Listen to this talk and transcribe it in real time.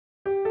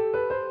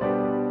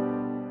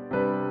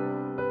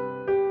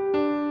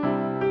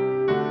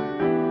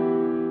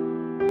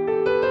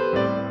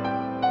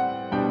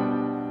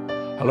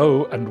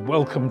Hello and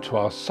welcome to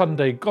our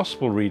Sunday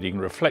Gospel reading,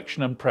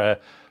 reflection and prayer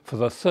for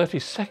the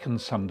 32nd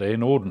Sunday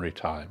in Ordinary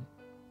Time.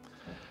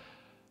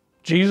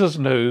 Jesus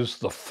knows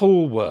the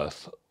full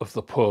worth of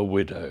the poor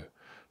widow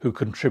who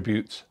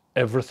contributes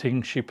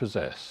everything she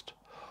possessed,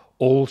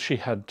 all she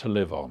had to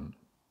live on.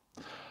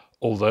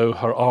 Although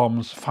her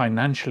alms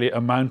financially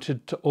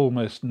amounted to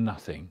almost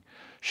nothing,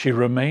 she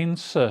remained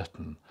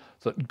certain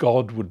that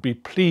God would be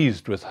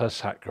pleased with her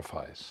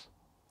sacrifice.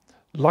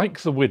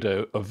 Like the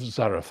widow of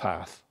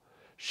Zarephath,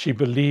 she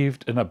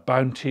believed in a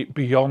bounty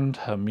beyond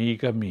her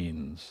meagre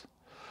means.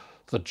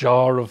 The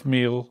jar of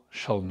meal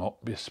shall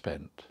not be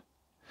spent.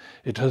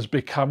 It has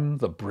become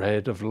the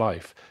bread of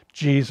life,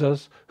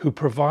 Jesus who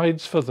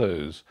provides for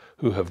those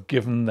who have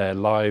given their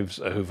lives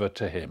over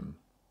to him.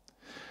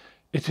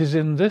 It is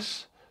in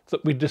this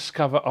that we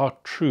discover our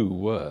true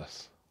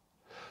worth.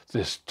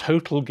 This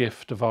total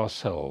gift of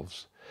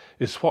ourselves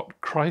is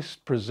what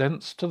Christ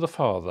presents to the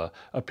Father,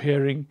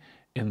 appearing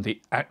in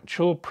the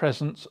actual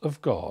presence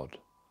of God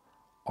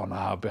on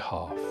our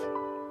behalf.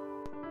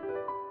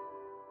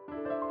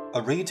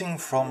 A reading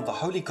from the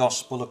Holy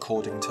Gospel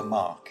according to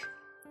Mark.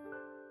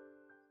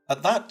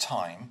 At that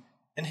time,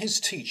 in his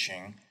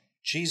teaching,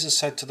 Jesus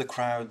said to the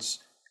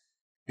crowds,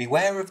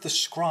 "Beware of the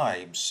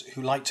scribes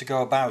who like to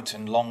go about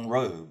in long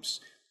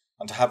robes,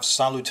 and to have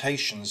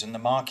salutations in the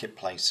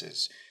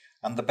marketplaces,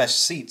 and the best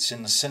seats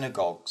in the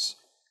synagogues,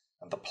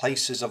 and the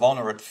places of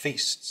honour at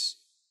feasts,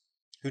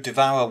 who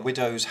devour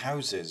widows'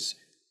 houses,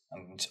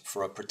 and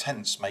for a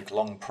pretence make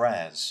long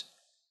prayers.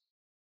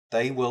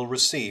 They will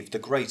receive the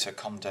greater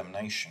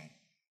condemnation."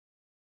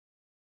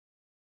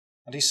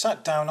 And he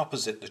sat down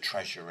opposite the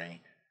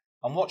treasury,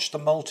 and watched the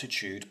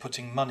multitude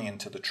putting money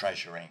into the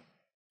treasury.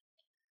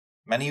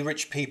 Many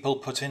rich people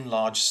put in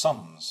large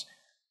sums,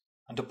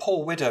 and a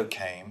poor widow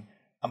came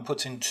and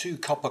put in 2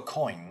 copper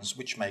coins,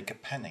 which make a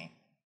penny.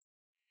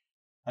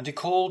 And he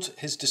called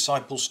his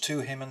disciples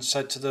to him and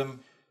said to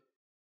them,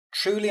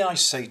 "Truly I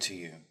say to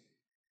you,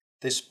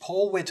 this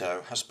poor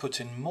widow has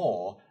put in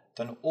more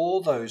than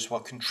all those who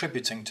are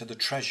contributing to the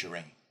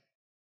treasury.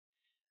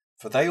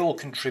 For they all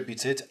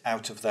contributed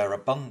out of their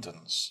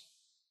abundance,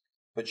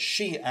 but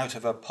she out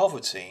of her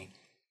poverty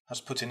has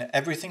put in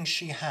everything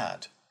she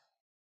had,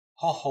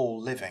 her whole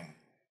living."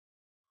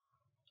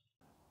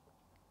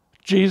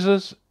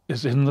 Jesus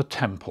is in the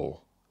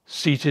temple,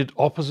 seated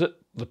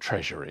opposite the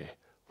treasury,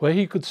 where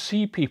he could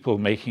see people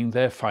making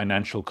their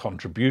financial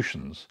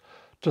contributions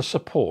to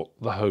support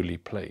the holy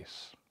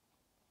place.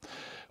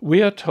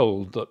 We are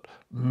told that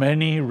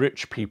many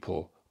rich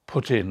people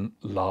put in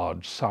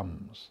large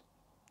sums.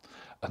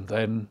 And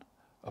then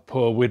a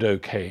poor widow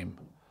came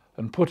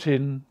and put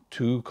in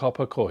 2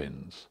 copper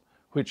coins,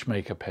 which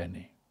make a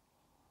penny.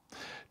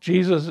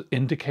 Jesus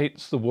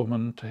indicates the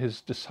woman to his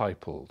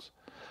disciples,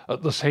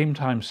 at the same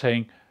time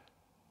saying,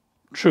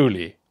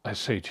 "Truly, I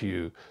say to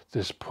you,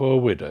 this poor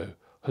widow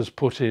has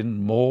put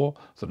in more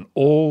than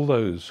all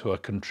those who are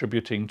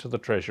contributing to the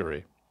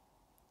treasury.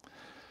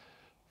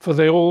 For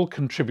they all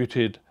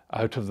contributed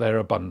out of their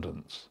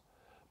abundance,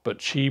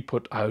 but she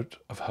put out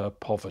of her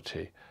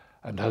poverty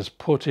and has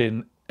put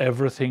in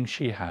everything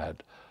she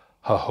had,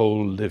 her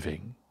whole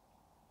living."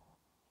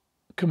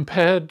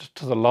 Compared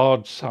to the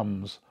large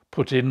sums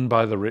put in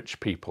by the rich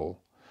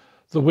people,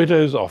 the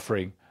widow's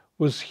offering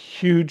was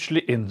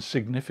hugely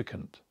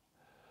insignificant.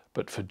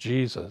 But for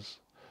Jesus,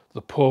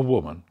 the poor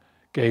woman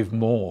gave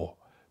more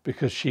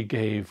because she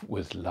gave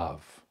with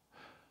love.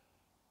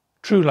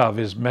 True love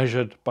is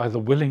measured by the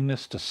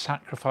willingness to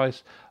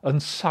sacrifice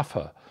and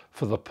suffer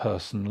for the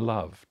person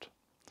loved.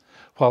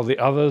 While the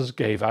others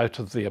gave out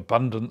of the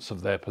abundance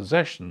of their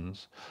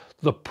possessions,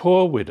 the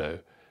poor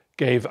widow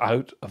gave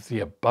out of the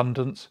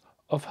abundance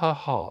of her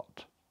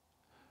heart.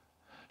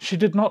 She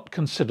did not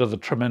consider the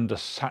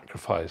tremendous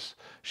sacrifice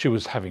she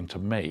was having to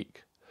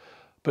make,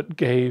 but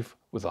gave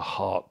with a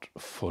heart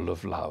full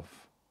of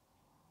love.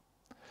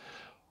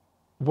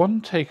 One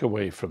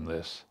takeaway from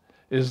this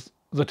is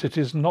that it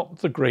is not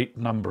the great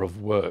number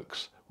of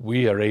works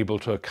we are able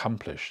to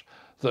accomplish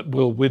that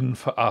will win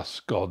for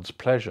us God's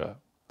pleasure,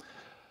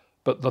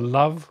 but the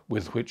love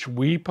with which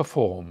we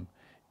perform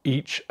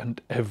each and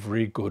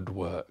every good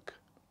work.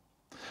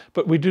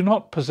 But we do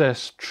not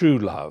possess true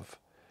love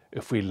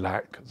if we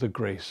lack the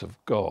grace of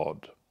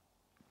God.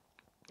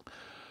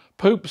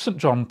 Pope St.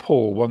 John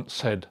Paul once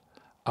said,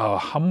 "Our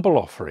humble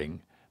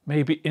offering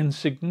may be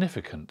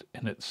insignificant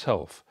in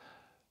itself,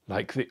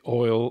 like the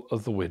oil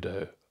of the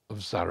widow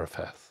of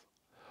Zarephath,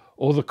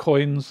 or the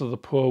coins of the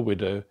poor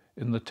widow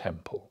in the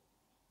temple.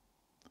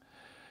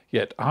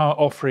 Yet our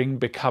offering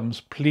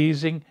becomes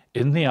pleasing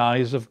in the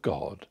eyes of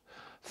God,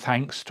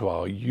 thanks to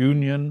our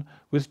union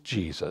with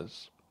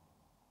Jesus."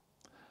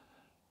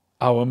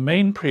 Our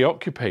main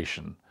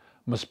preoccupation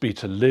must be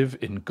to live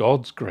in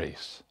God's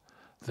grace,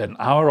 then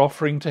our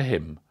offering to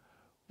him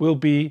will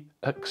be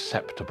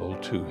acceptable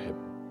to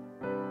him.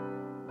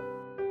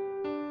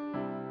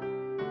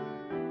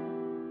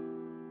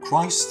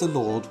 Christ the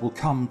Lord will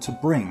come to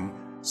bring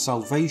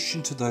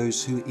salvation to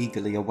those who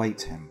eagerly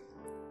await him.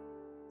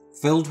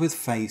 Filled with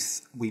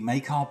faith, we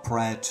make our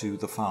prayer to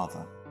the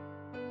Father.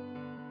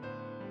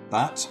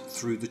 that,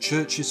 through the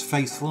Church's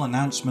faithful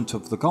announcement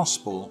of the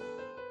gospel,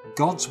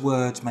 God's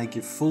word may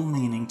give full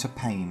meaning to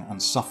pain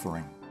and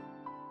suffering.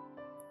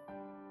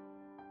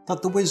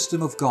 That the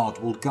wisdom of God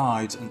will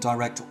guide and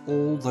direct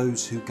all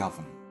those who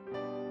govern.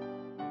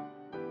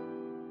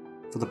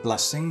 For the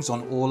blessings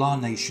on all our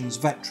nation's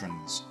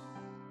veterans,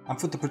 and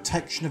for the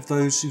protection of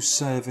those who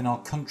serve in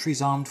our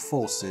country's armed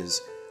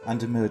forces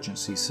and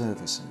emergency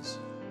services.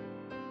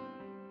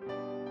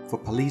 For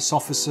police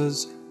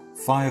officers,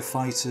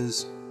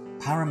 firefighters,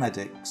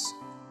 paramedics,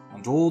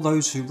 and all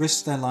those who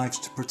risk their lives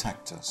to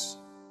protect us,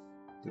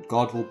 that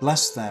God will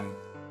bless them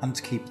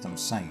and keep them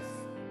safe.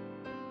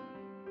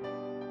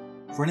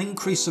 For an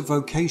increase of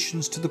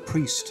vocations to the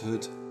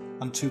priesthood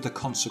and to the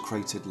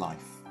consecrated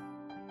life.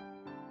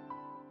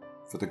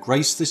 For the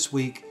grace this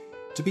week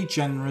to be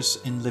generous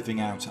in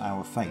living out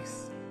our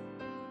faith.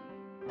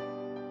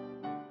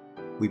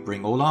 We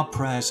bring all our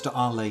prayers to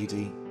Our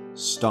Lady,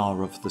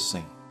 Star of the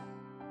Sea.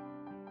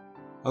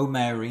 O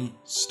Mary,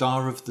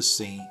 Star of the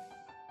Sea,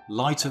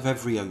 Light of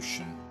every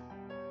ocean,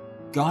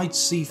 guide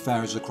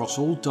seafarers across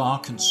all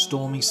dark and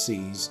stormy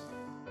seas,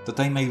 that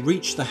they may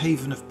reach the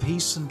haven of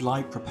peace and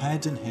light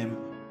prepared in Him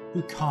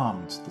who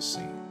calmed the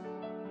sea.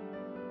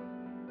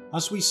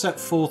 As we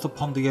set forth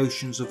upon the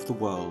oceans of the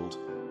world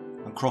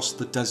and cross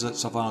the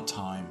deserts of our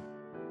time,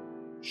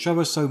 show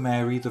us, O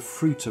Mary, the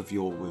fruit of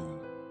your womb,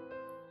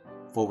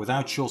 for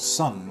without your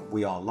Son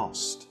we are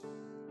lost.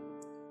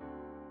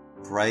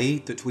 Pray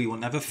that we will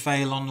never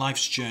fail on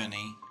life's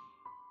journey,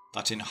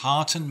 that in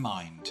heart and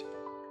mind,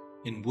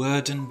 in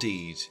word and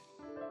deed,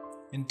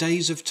 in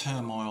days of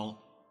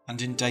turmoil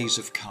and in days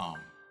of calm,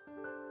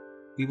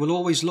 we will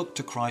always look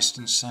to Christ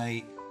and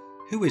say,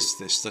 "Who is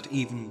this that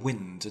even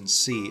wind and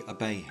sea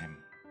obey him?"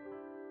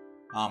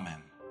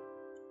 Amen.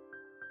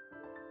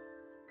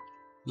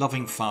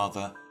 Loving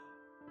Father,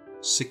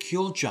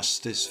 secure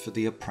justice for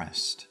the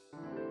oppressed,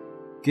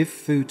 give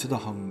food to the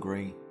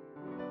hungry,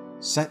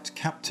 set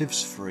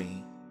captives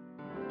free,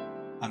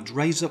 and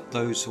raise up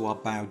those who are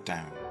bowed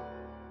down.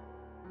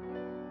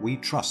 We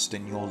trust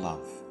in your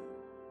love.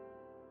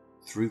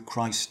 Through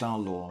Christ our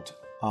Lord.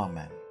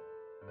 Amen.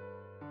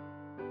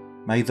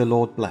 May the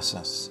Lord bless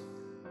us,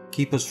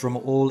 keep us from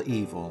all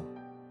evil,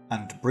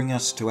 and bring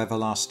us to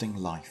everlasting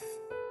life.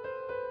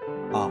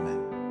 Amen.